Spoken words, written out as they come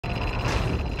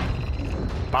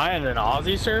Buying an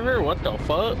Aussie server? What the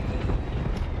fuck?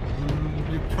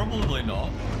 You're probably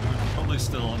not. You're probably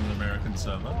still on an American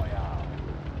server.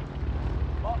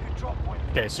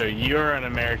 Okay, so you're an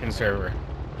American server.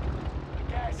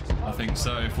 I think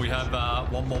so. If we have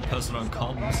one more person on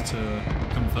comms to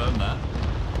confirm that.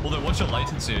 Although, what's your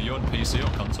latency? Are you on PC or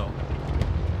console?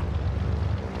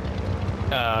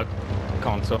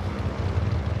 Console.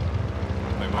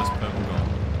 Wait, where's Purple gone?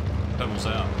 Purple's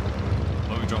out.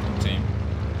 Why are we dropping team?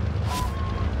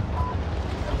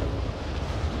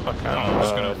 Fuck, I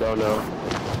don't know.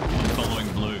 I'm following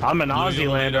blue. I'm in Blue, Aussie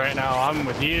you're land leading. right now. I'm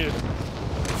with you.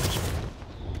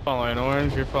 Following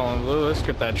orange, you're following blue. Let's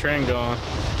get that train going.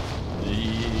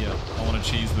 Yeah, I want a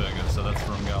cheeseburger, so that's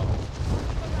where I'm going.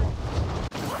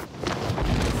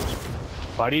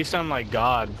 Why do you sound like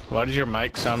God? Why does your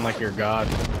mic sound like you're God?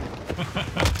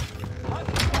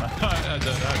 I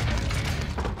don't know.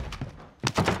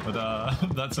 But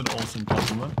that's an awesome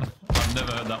compliment. I've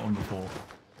never heard that one before.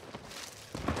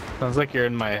 Sounds like you're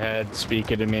in my head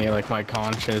speaking to me, like my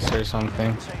conscious or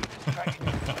something.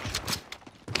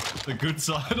 The good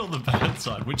side or the bad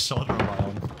side? Which side am I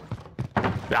on?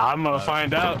 I'm gonna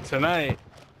find out tonight.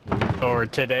 Or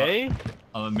today?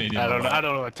 I'm a medium. I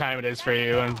don't know what time it is for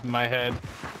you in my head.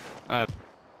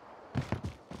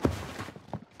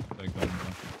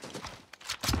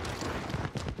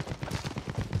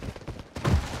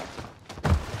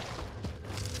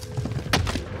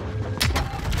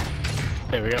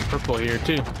 Hey, we got purple here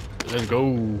too. Let's go.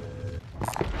 Someone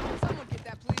get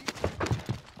that, please.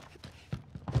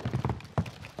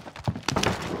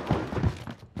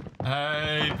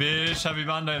 Hey, Bish, happy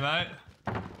Monday, mate.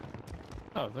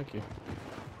 Oh, thank you.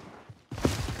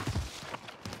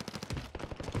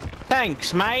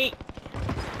 Thanks, mate.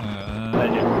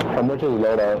 How much is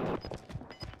loadout?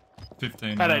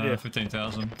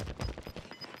 15,000.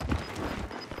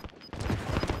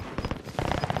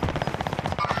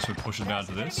 So push it down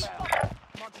to this.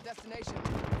 Mark the destination.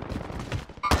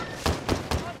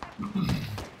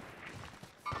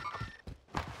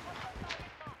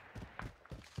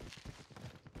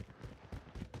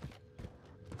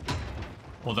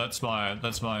 Well, that's my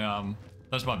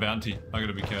bounty. I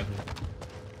gotta be careful.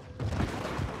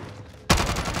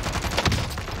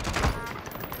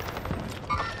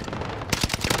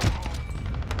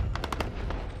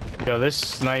 Yo, this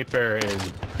sniper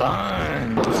is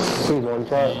buns. One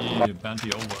shot. Yeah,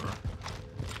 bounty over.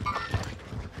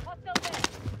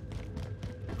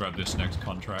 Grab this next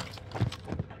contract.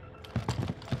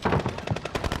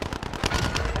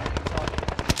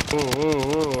 Ooh,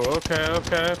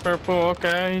 okay, purple,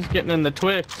 okay, he's getting in the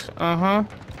Twix,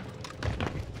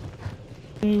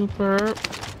 Super,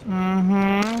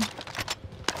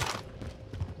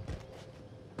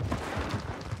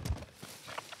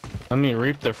 Let me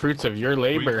reap the fruits of your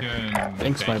labor.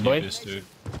 Thanks, my boy. This, dude.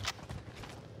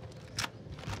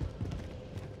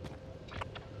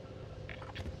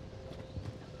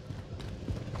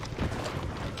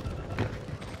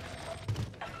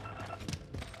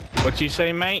 What you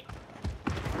say, mate?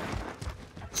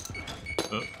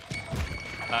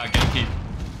 Genki.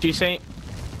 What you say?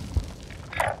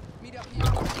 Meet up here.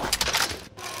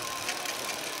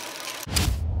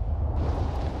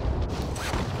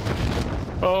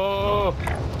 Oh!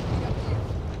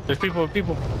 There's people. No,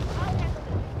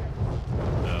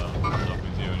 I'm not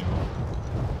with you anymore.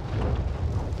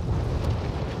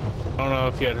 I don't know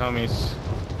if you had homies.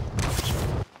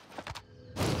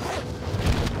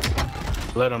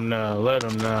 Let them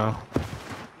know,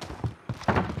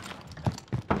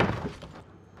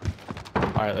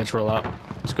 Alright, let's roll out.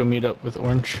 Let's go meet up with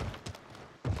Orange.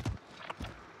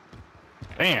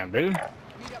 Damn, dude.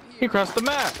 He crossed the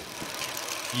map.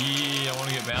 Yeah, I want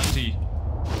to get bounty.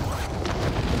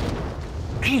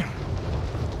 Damn.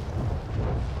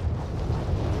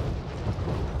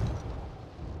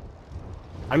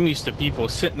 I'm used to people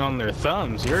sitting on their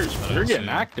thumbs. You're getting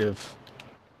active.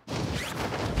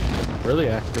 Really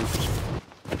active.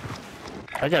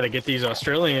 I gotta get these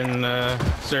Australian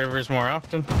servers more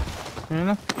often. You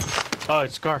know? Oh,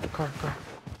 it's car.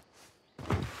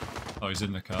 Oh, he's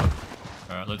in the car.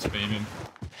 Alright, let's beam him.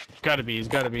 He's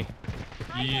gotta be.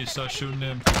 Yeah, start shooting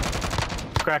him.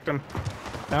 Cracked him.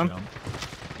 Down?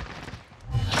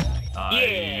 Nice.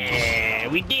 Yeah,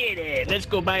 we did it. Let's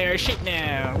go buy our shit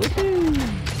now. Woohoo!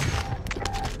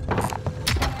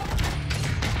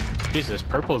 Jesus,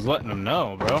 purple's letting them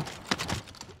know, bro.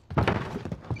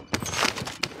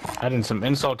 Adding some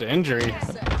insult to injury.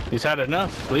 He's had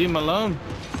enough. Leave him alone.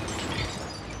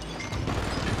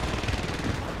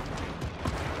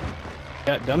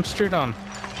 Got dumpstered on.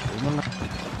 Leave him alone.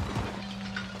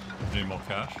 Need more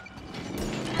cash.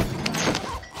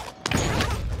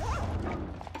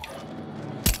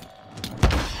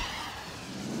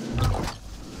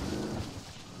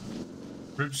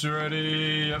 Crips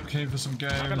ready. Up keen for some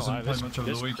games. Haven't played much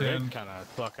over the weekend. Kind of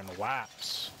fucking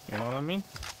whaps. You know what I mean?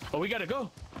 Oh, we gotta go.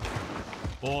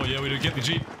 Oh yeah, we do. Get the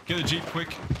jeep. Get the jeep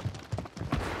quick.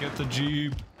 Get the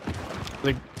jeep.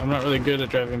 Like, I'm not really good at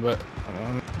driving, but.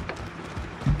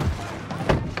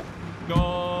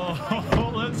 Go.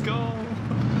 Let's go.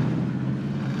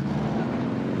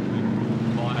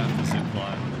 Might have to zip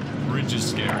line. Bridge is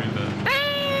scary, but.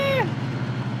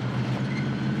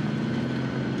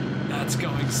 That's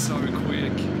going so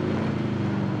quick.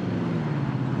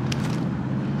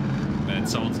 Man,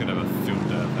 someone's gonna have a field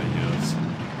day if they hear us.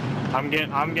 I'm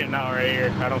getting out right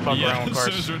here. I don't fuck around with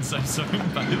cars. Would say so,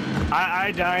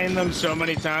 I die in them so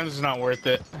many times, it's not worth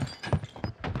it.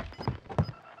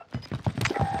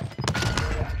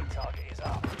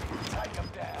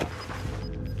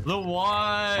 The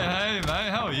why? Hey mate,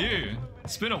 how are you?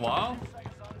 It's been a while.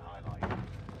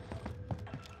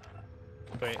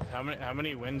 Wait, how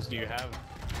many wins do you have?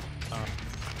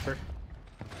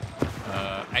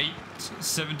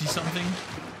 870 something.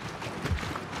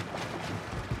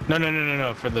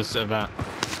 No, for this event.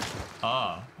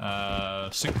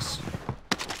 6.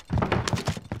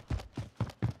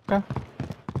 Okay.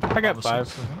 I got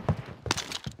 5.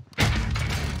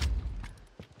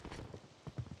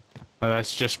 Oh,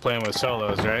 that's just playing with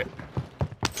solos, right?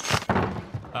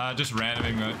 Just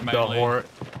randoming mainly. The horde.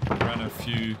 Ran a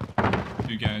few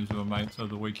games with my mates over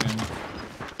the weekend.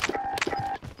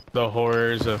 The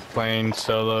horrors of playing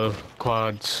solo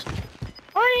quads.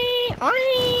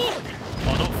 Oh,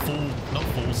 not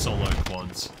full solo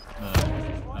quads.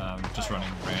 Just running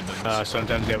random.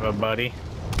 Sometimes you have a buddy.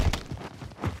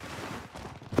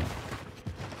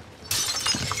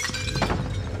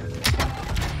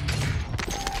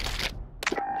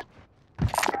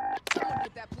 Someone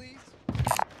get that, please.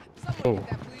 Someone Oh. get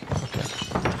that, please.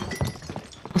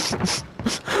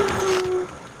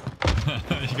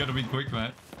 You gotta be quick,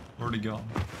 mate. Already gone.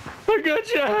 I got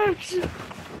jacked!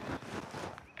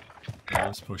 Yeah,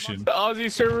 let's push in. The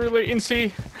Aussie server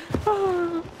latency.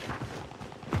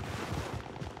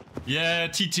 Yeah,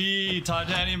 TT,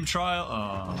 titanium trial.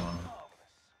 Oh.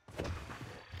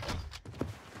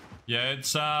 Yeah,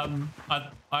 it's I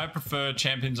prefer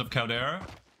Champions of Caldera.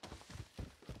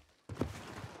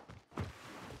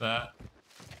 But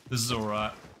this is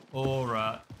alright.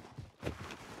 Alright.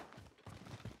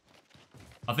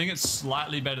 I think it's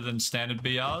slightly better than standard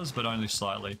BRs, but only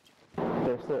slightly.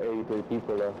 There's still 83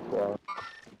 people left. Wow.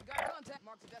 Got contact.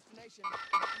 Mark the destination.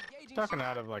 Engaging. Talking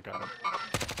out of like a.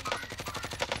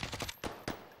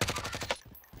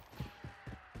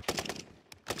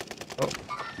 Oh.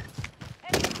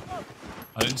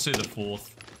 I didn't see the 4th.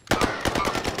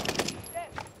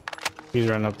 He's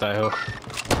running up that hill.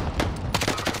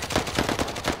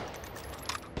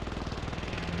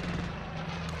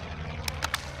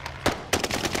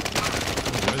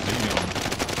 Where's he going?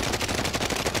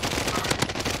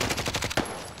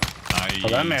 Nice. Oh,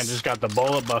 that man just got the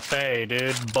bullet buffet,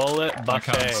 dude. Bullet I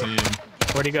buffet. can't see him.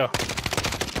 Where'd he go?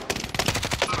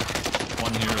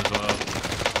 One here as well.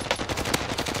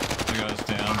 The guy's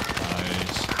down.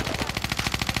 Nice.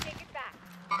 Take it back.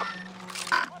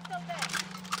 Hostile there.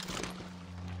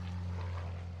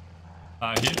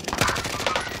 Here.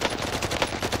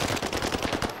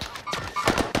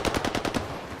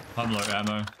 I'm low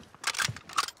ammo.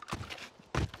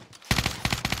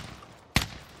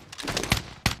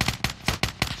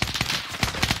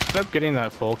 Ended up getting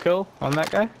that full kill on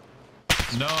that guy.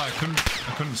 No, I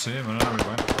couldn't see him. I don't know where he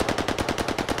went.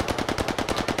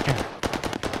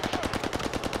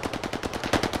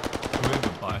 Do we have a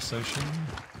buy station?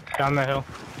 Down the hill.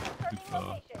 Too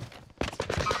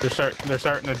far. They're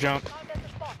starting to jump.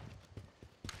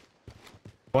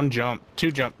 One jump,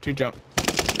 two jump.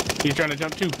 He's trying to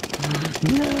jump too.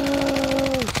 No.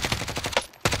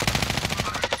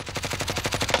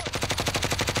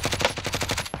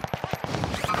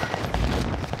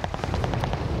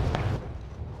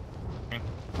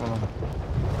 Hold on.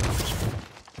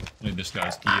 I need this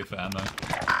guy's gear for ammo.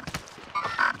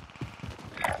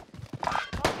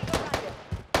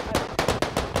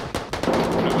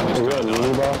 You got a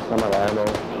mini box? I'm out of ammo.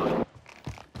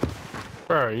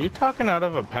 Bro, are you talking out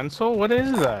of a pencil? What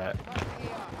is that?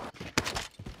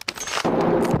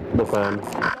 The phone.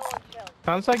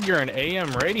 Sounds like you're an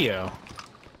AM radio.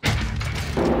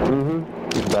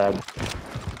 It's bad.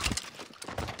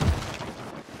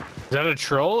 Is that a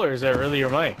troll or is that really your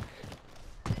mic?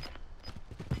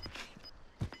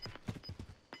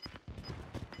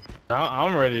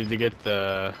 I'm ready to get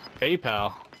the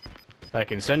PayPal. I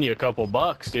can send you a couple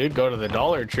bucks, dude. Go to the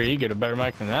Dollar Tree, get a better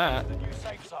mic than that.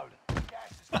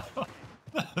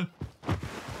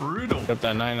 Brutal. Got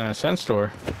that 99-cent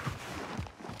store.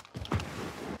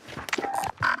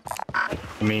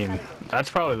 I mean, that's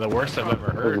probably the worst I've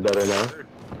ever Is it heard. better now?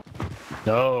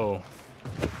 No.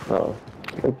 Oh.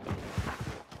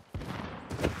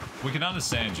 We can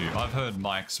understand you. I've heard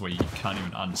mics where you can't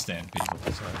even understand people.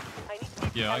 So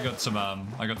yeah, I got some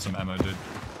ammo, dude.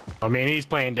 I mean, he's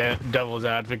playing devil's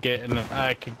advocate, and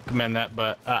I can commend that,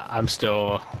 but I'm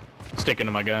still sticking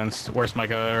to my guns. Worst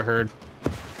mic I've ever heard.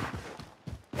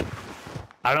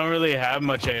 I don't really have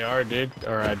much AR, dude,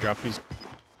 or I drop these.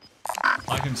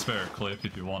 I can spare a clip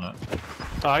if you want it.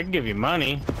 Oh, I can give you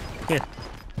money. Here.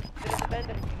 There is a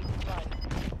vendor if you need supplies.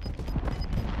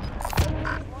 I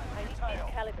need these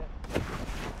caliber.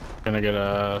 Can I get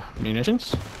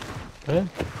munitions? Go ahead.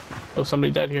 Oh,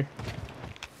 somebody died here.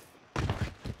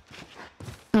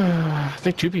 I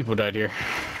think 2 people died here.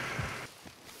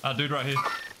 Dude right here.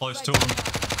 Close to him.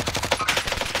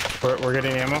 We're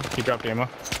getting ammo. He dropped ammo.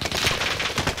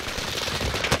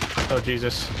 Oh,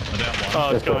 Jesus. I down one.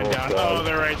 Oh, it's That's the going whole down. squad. Oh,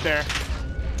 they're right there.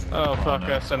 Oh, fuck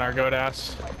no. us and our goat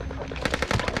ass.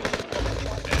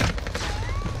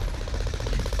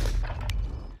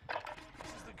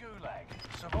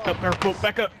 Up, Merkel,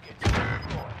 back up.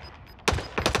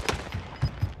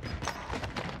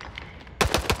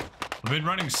 I've been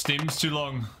running stims too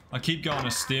long. I keep going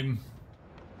to stim.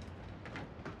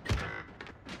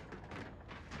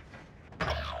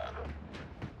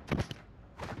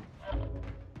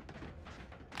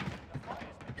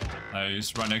 Hey,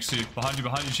 he's right next to you. Behind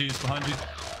you, Cheese, behind you.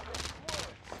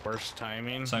 Worst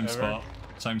timing. Same ever. spot.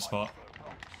 Same spot.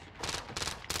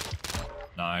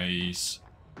 Nice.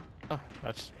 Oh,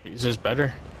 he's just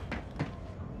better.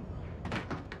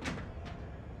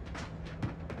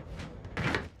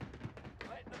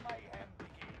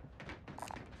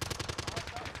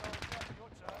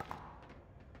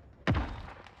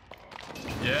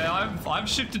 Yeah, I've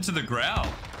shifted to the growl.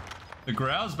 The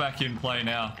growl's back in play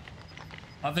now.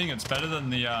 I think it's better than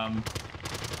the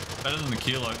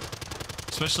kilo,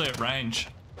 especially at range.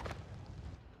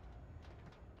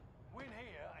 Win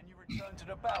here and you return to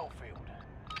the battlefield.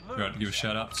 You got to give a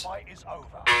shout out. Fight is over.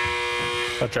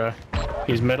 I'll try.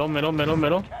 He's middle. Capture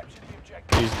the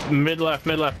objective. He's mid left.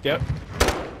 Yep.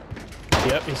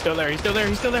 Yep, he's still there.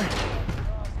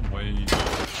 Wait.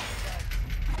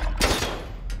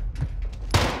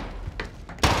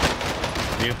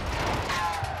 You.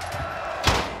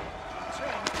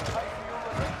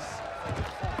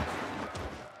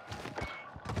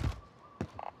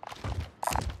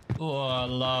 Oh, I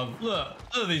love. Look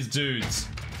at these dudes.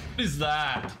 What is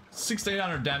that?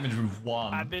 1600 damage with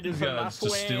one. I did it These for guys my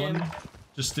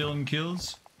just stealing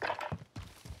kills.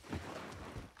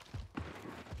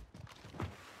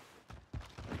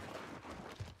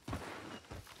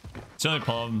 It's the only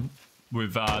problem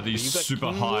with these You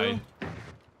got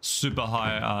super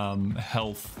high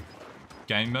health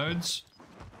game modes.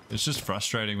 It's just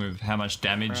frustrating with how much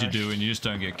damage you do and you just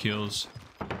don't get kills.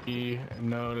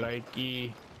 No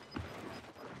likey.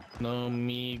 No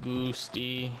me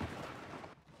gusty.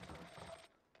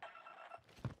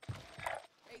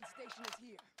 Aid station is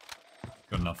here.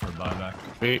 Got enough for a buyback.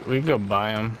 We can go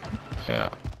buy him. Yeah.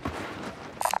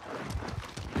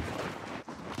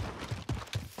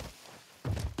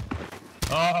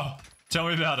 Oh, tell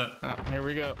me about it. Oh, here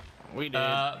we go. We did.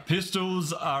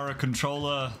 Pistols are a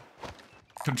controller's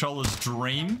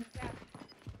dream,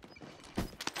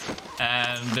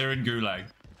 and they're in Gulag.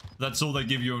 That's all they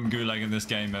give you in Gulag in this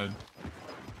game mode.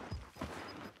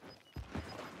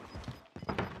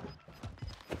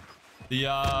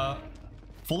 The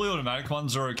fully automatic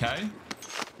ones are okay.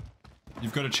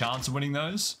 You've got a chance of winning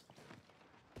those.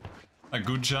 A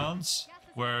good chance.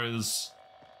 Whereas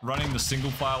running the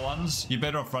single fire ones, you're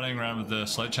better off running around with the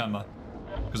sledgehammer.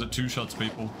 Because it two-shots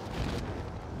people.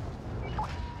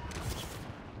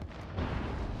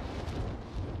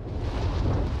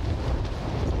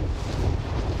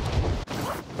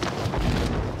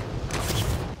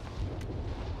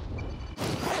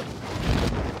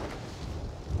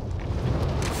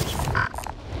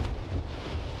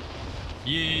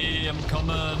 Yeah, I'm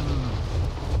coming.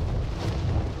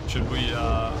 Should we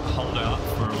hold out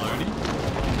for a loadie?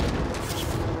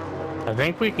 I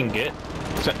think we can get.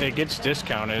 It gets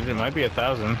discounted. It might be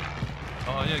 1,000.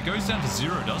 Oh yeah, it goes down to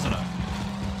 0, doesn't it?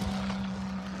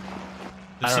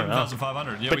 It's I don't know.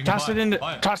 7,500. Yeah, But we can toss buy it into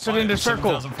buy it. toss it Buy into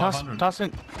circle. Toss 7,500. toss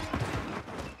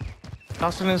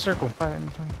it in circle.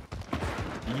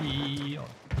 Yeah.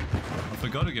 I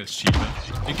forgot it gets cheaper.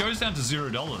 It goes down to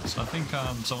 $0. I think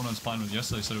someone I was playing with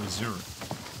yesterday said it was 0.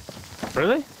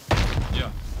 Really?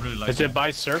 Yeah, really late. Is it by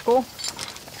circle?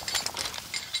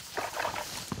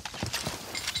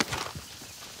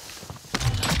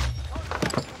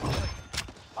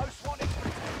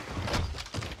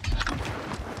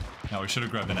 Now we should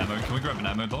have grabbed an ammo. Can we grab an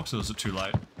ammo box or is it too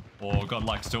late? Or God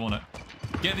likes doing it.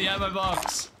 Get the ammo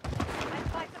box! Let's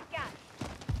buy some gas.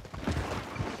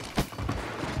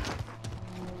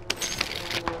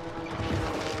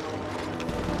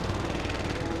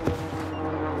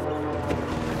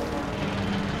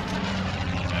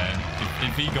 And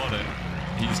if he got it,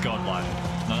 he's godlike.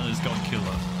 None of this god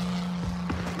killer.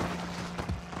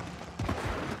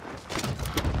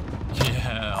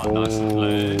 Yeah, nice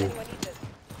play. Anyone need this?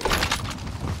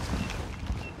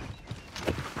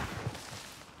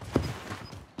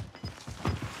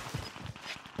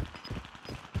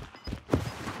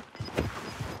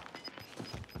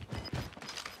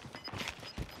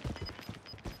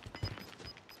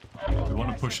 We want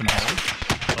to push and hold.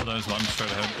 Oh, there's one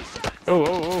straight ahead. Oh,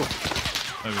 oh, oh.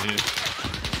 Over here.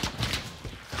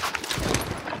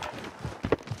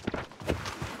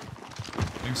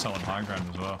 I think someone high ground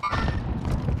as well.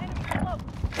 Enemy close.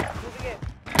 Moving in.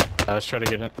 Let's try to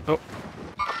get in. Oh,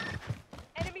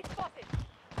 Enemy spotted.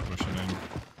 Pushing in.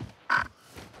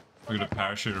 We got a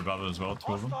parachute above it as well,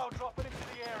 two of them. Hostile dropping into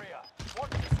the area.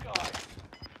 Watch the sky.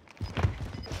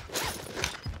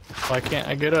 why can't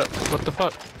I get up? What the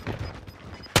fuck?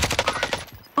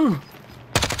 Ooh.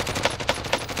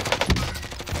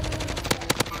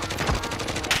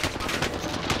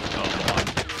 Oh, one.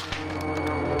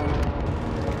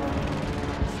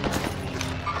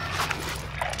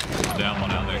 Down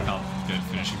one out there, can't get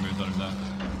finishing moves on him now.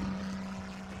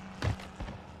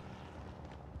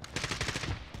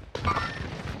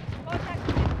 Contact.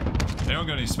 Anyone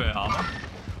got any spare armor?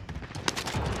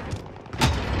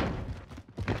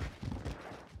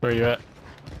 Where are you at?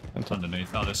 It's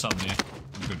underneath. Oh, there's some here.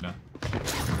 I'm good now.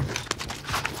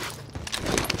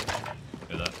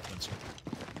 Yeah, that's good.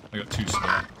 I got 2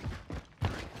 spare.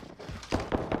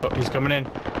 Oh, he's coming in.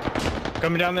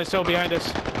 Coming down this hill behind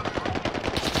us.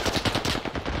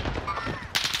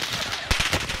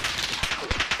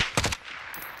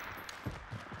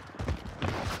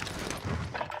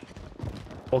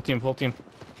 Full team, full team.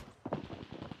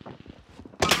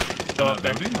 Still up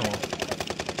there. Building or?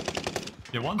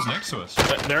 Yeah, one's next to us.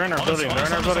 They're in our building. They're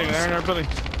in our building. They're in our building.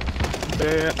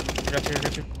 Yeah. I got you. I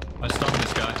got you. I stunned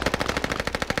this guy.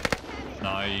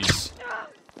 Nice.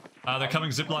 They're coming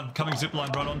zipline. Coming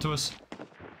zipline right onto us.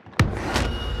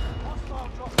 Hostile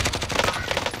dropping.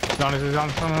 He's on. He's on.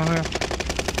 Here.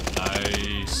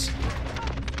 Nice.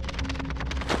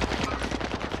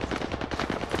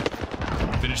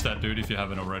 Finish that dude if you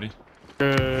haven't already.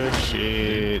 Good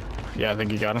shit. Yeah, I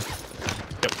think you got him.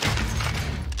 Yep.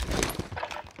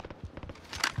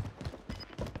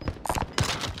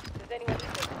 Does anyone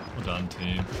need this? Well done,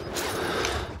 team.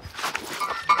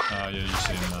 Yeah, you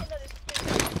see him there.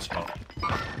 It's hot.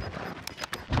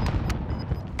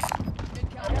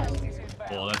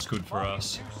 Oh, that's good for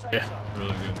us. Yeah.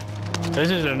 Really good.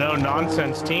 This is a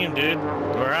no-nonsense team, dude.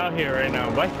 We're out here right now,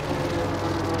 boy.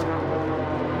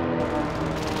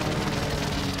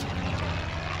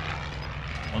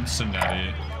 One's sitting out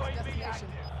here.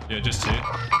 Yeah, just here.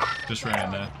 Just ran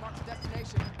in there. Mark the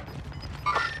destination.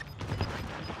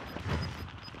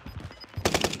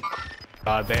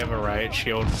 God, they have a riot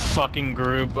shield fucking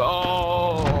group.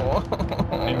 Oh.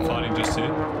 Team fighting just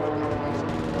here.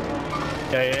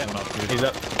 Yeah. One up here. He's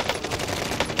up.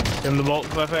 In the bolt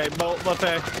buffet. Bolt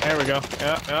buffet. There we go.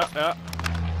 Yeah.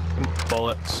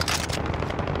 Bullets.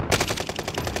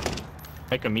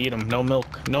 Make him eat them. No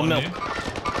milk. No One milk. here.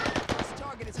 This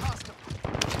target is hostile.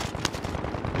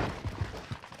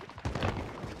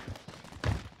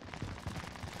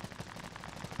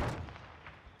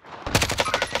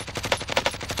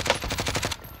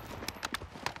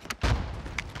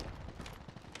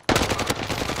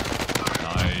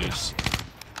 Nice.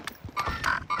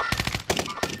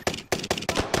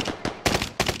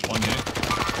 One here.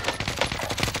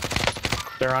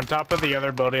 They're on top of the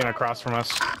other building across from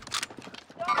us.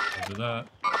 Look at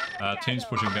that. Team's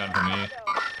pushing down from here.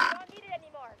 Don't need it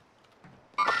anymore.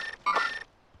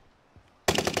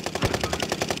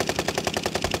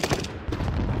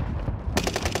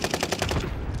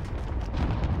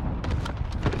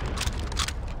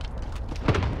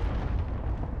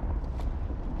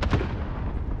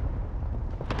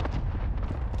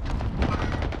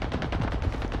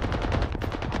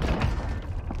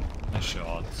 Nice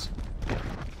shots.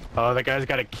 Oh, that guy's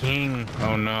got a king.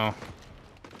 Oh no.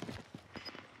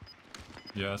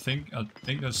 Yeah, I think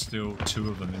there's still 2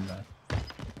 of them in there.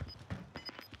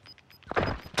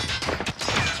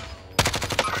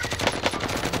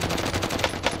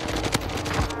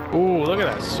 Ooh, look at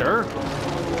that surf.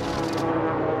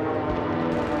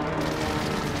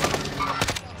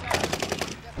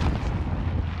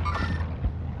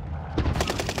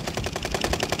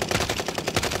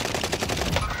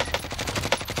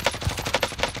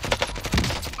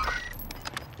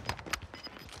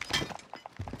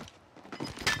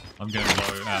 getting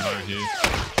low ammo here.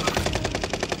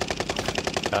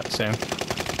 That same.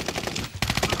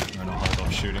 I'm gonna hold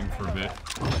off shooting for a bit.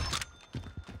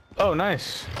 Oh,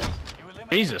 nice.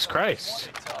 Jesus Christ.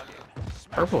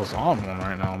 Purple's on one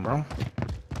right now, bro.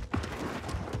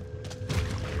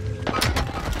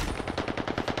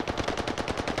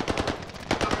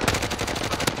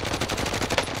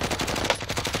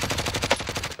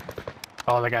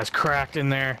 Oh, that guy's cracked in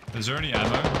there. Is there any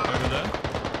ammo over there?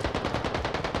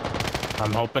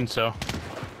 I'm hoping so.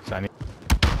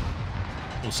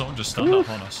 Well, someone just stunned up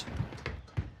on us.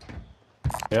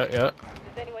 Yeah. Does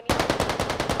anyone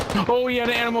need Oh, he had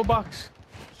an animal box.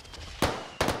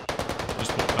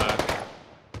 Just put back.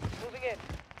 moving in?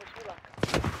 Wish me luck.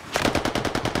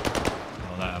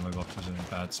 Oh, that ammo box was in a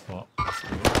bad spot.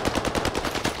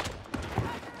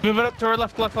 Move it up to our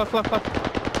left.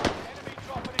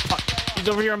 He's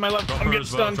over here on my left. Dropper I'm getting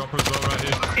as well, stunned. dropper as well right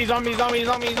here. He's on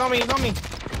me.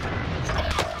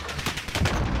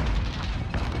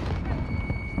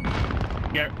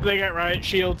 Yeah, they got riot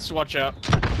shields. Watch out.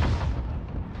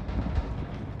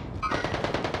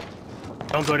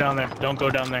 Don't go down there.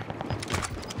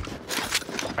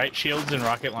 Riot shields and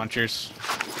rocket launchers.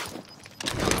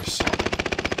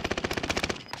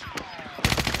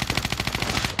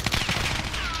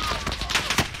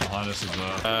 Behind us as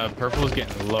well. Purple's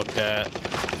getting looked at.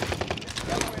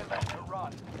 Nowhere left to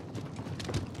run.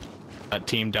 That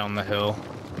team down the hill.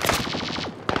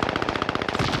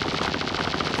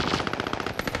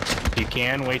 If you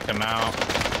can, wait them out.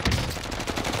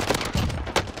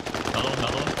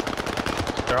 Another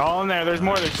one. They're all in there. There's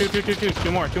more. There's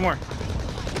two more.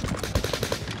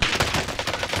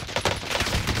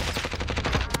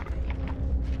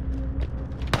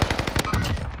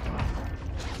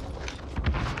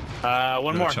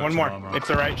 One more. armor. It's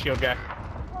the right shield guy.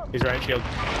 He's right shield.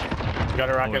 Got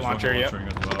a rocket launcher, yep. As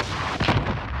well.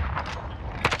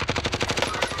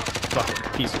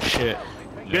 Fucking piece of shit.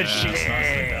 Good shit.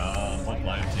 Nicely done. Well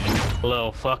played, team.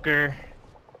 Little fucker.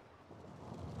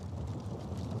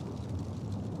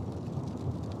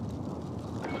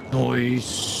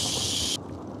 Nice.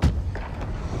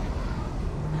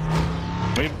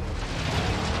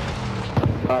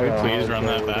 Can we please run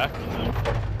that back?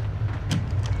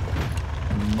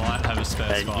 Might have a spare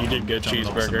Hey, spot. you did good, Jumping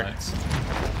off some cheeseburger. mates.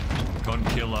 Gun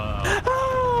killer.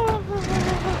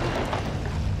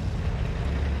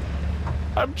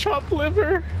 I'm chopped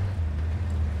liver.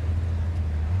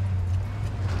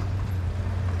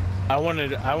 I wanted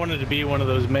to be one of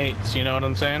those mates, you know what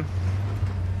I'm saying?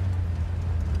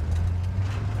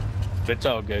 But it's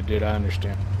all good, dude, I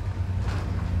understand.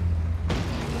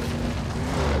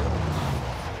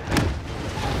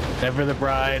 Never the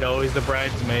bride, always the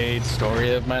bridesmaid,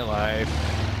 story of my life.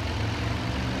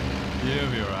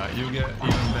 You'll be alright. You'll get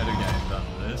even better games out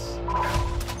of this.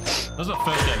 That was my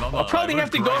first game. I'll probably have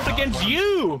to go up against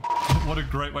you! What a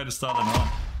great way to start the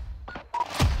night.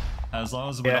 As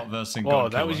long as we're not versing Oh,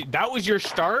 God that was your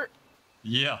start?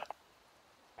 Yeah.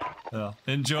 Yeah.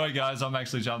 Enjoy, guys. I'm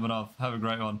actually jumping off. Have a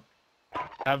great one.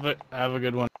 Have a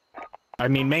good one. I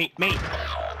mean, mate.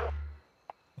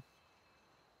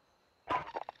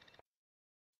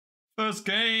 First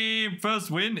game, first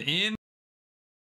win in